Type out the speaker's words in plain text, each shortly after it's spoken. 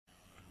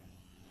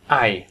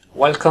Hi,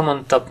 welcome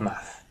on Top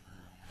Math.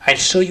 I'll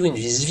show you in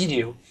this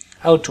video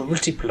how to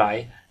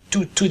multiply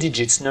two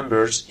two-digit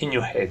numbers in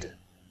your head.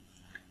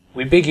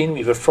 We begin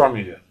with a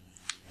formula.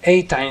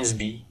 A times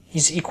B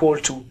is equal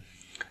to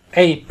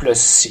A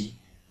plus C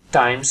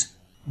times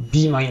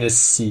B minus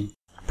C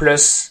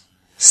plus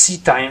C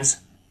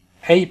times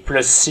A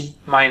plus C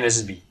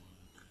minus B.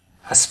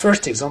 As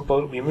first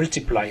example, we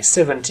multiply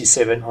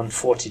 77 on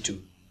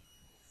 42.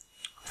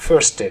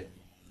 First step.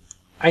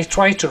 I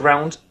try to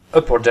round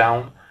up or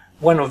down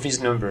one of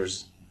these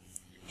numbers.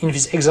 In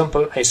this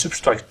example, I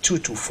subtract 2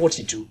 to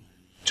 42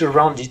 to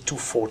round it to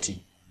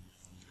 40.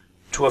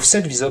 To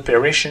offset this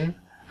operation,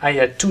 I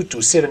add 2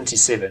 to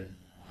 77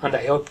 and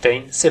I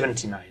obtain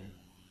 79.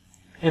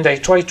 And I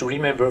try to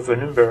remember the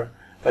number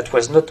that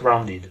was not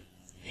rounded,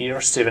 here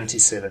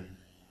 77.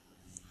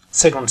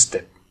 Second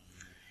step.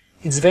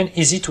 It's then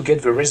easy to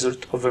get the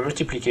result of the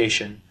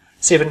multiplication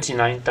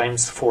 79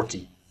 times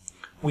 40.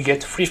 We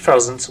get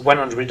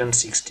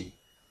 3160.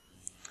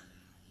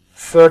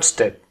 Third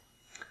step.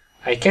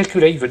 I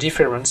calculate the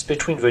difference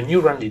between the new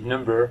rounded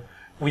number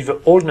with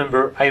the old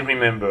number I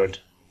remembered.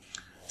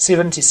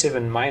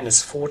 77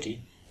 minus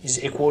 40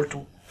 is equal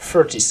to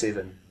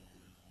 37.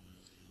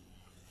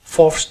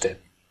 Fourth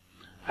step.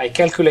 I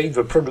calculate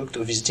the product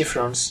of this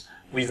difference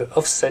with the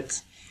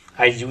offset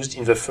I used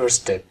in the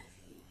first step.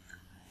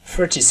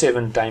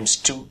 37 times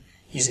 2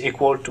 is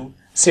equal to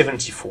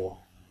 74.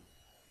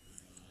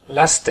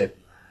 Last step.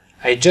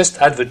 I just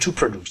add the two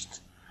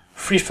products.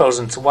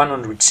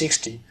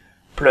 3160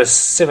 plus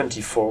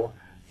 74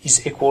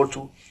 is equal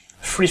to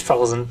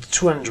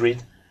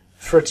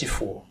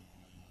 3234.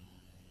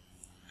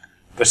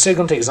 The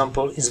second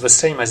example is the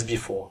same as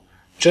before,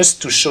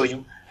 just to show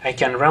you I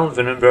can round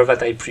the number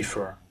that I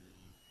prefer.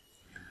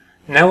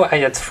 Now I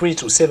add 3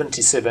 to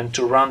 77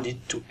 to round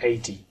it to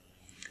 80,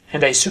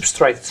 and I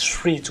subtract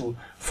 3 to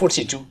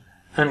 42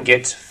 and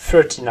get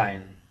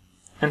 39,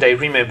 and I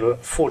remember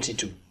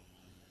 42.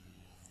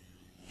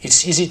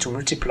 It's easy to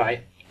multiply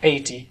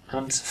 80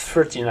 and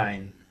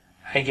 39.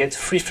 I get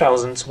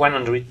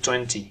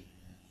 3120.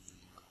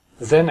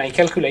 Then I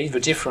calculate the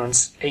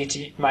difference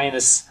 80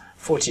 minus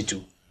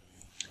 42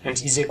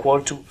 and is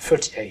equal to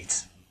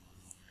 38.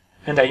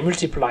 And I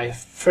multiply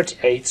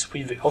 38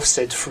 with the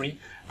offset 3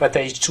 that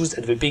I choose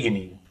at the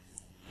beginning.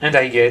 And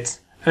I get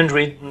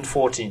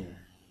 114.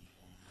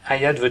 I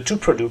add the two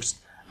products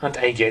and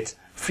I get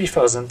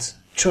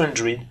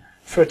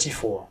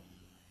 3234.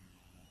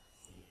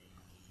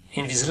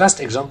 In this last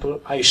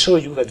example, I show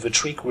you that the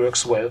trick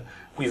works well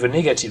with a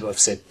negative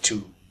offset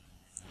too.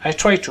 I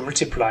try to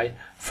multiply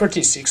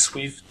 36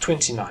 with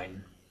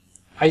 29.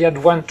 I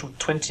add 1 to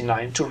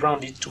 29 to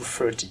round it to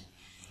 30.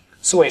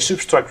 So I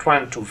subtract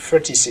 1 to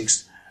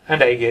 36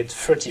 and I get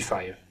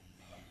 35.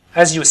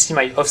 As you see,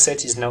 my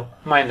offset is now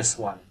minus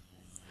 1.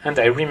 And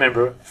I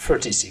remember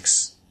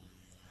 36.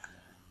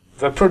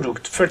 The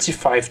product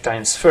 35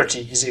 times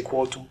 30 is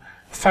equal to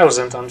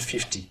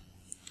 1050.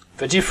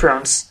 The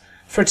difference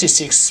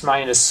 36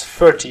 minus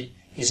 30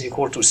 is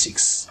equal to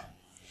 6.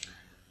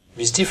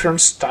 This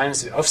difference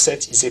times the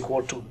offset is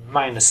equal to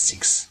minus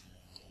 6.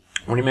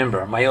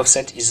 Remember, my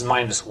offset is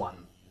minus 1.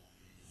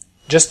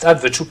 Just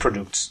add the two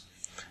products.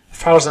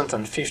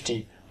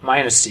 1050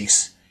 minus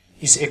 6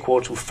 is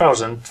equal to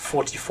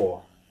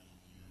 1044.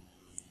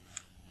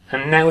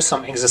 And now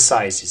some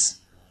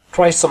exercises.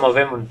 Try some of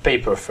them on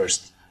paper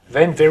first,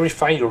 then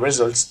verify your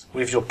results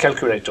with your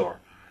calculator.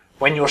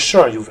 When you're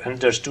sure you've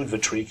understood the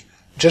trick,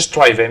 just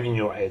try them in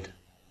your head.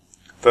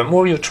 The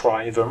more you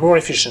try, the more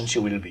efficient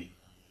you will be.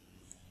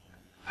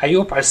 I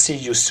hope I'll see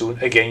you soon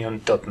again on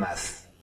Top Math.